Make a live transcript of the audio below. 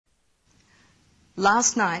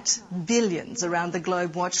Last night, billions around the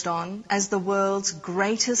globe watched on as the world's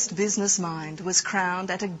greatest business mind was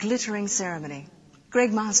crowned at a glittering ceremony.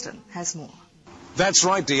 Greg Marsden has more. That's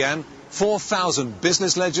right, Deanne. 4,000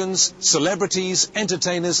 business legends, celebrities,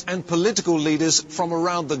 entertainers and political leaders from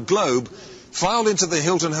around the globe filed into the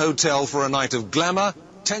Hilton Hotel for a night of glamour,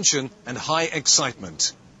 tension and high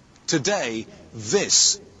excitement. Today,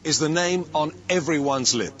 this is the name on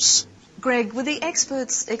everyone's lips. Greg, were the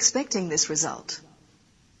experts expecting this result?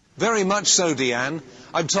 Very much so, Deanne.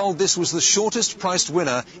 I'm told this was the shortest priced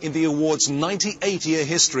winner in the award's 98-year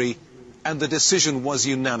history, and the decision was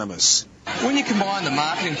unanimous. When you combine the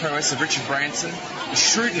marketing prowess of Richard Branson, the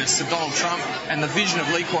shrewdness of Donald Trump and the vision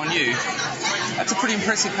of Lee Kuan Yew, that's a pretty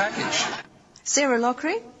impressive package. Sarah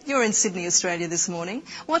Lockery, you're in Sydney, Australia this morning.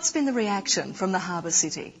 What's been the reaction from the harbour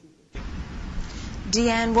city?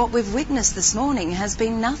 Deanne, what we've witnessed this morning has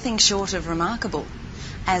been nothing short of remarkable.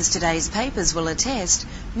 As today's papers will attest,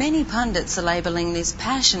 many pundits are labelling this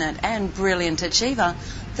passionate and brilliant achiever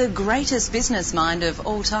the greatest business mind of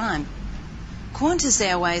all time. Qantas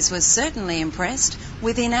Airways was certainly impressed.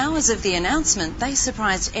 Within hours of the announcement, they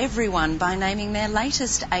surprised everyone by naming their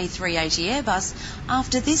latest A380 Airbus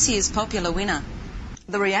after this year's popular winner.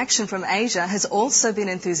 The reaction from Asia has also been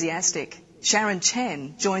enthusiastic. Sharon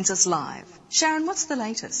Chen joins us live. Sharon, what's the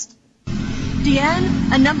latest?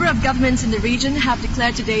 Deanne, a number of governments in the region have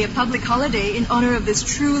declared today a public holiday in honour of this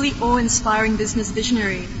truly awe-inspiring business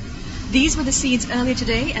visionary. These were the scenes earlier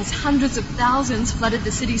today as hundreds of thousands flooded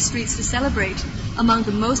the city streets to celebrate, among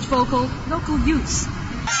the most vocal, local youths.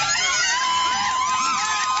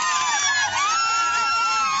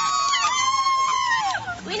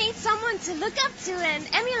 We need someone to look up to and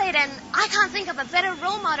emulate, and I can't think of a better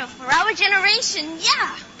role model for our generation,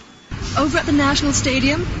 yeah! Over at the National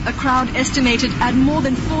Stadium, a crowd estimated at more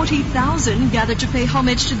than 40,000 gathered to pay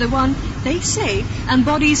homage to the one they say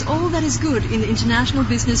embodies all that is good in the international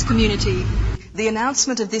business community. The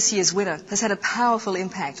announcement of this year's winner has had a powerful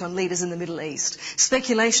impact on leaders in the Middle East.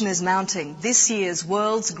 Speculation is mounting. This year's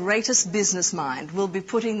world's greatest business mind will be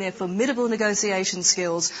putting their formidable negotiation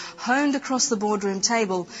skills honed across the boardroom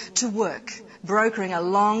table to work, brokering a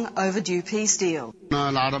long overdue peace deal.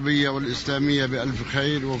 العربية والإسلامية بألف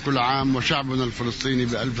خير وكل عام وشعبنا الفلسطيني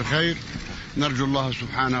بألف خير نرجو الله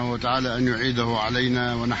سبحانه وتعالى أن يعيده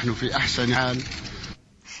علينا ونحن في أحسن حال.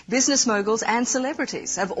 Business moguls and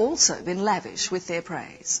celebrities have also been lavish with their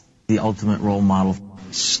praise. The ultimate role model.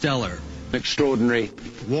 Stellar. Extraordinary.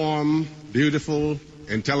 Warm, beautiful,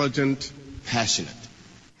 intelligent, passionate.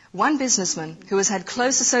 One businessman who has had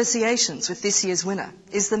close associations with this year's winner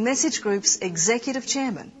is the Message Group's executive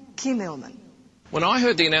chairman, Kim Illman. When I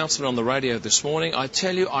heard the announcement on the radio this morning, I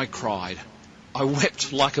tell you, I cried. I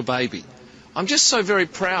wept like a baby. I'm just so very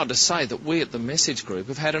proud to say that we at the Message Group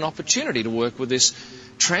have had an opportunity to work with this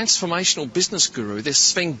transformational business guru, this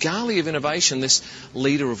Svengali of innovation, this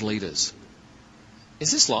leader of leaders.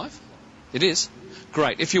 Is this live? It is.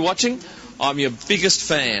 Great. If you're watching, I'm your biggest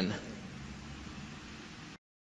fan.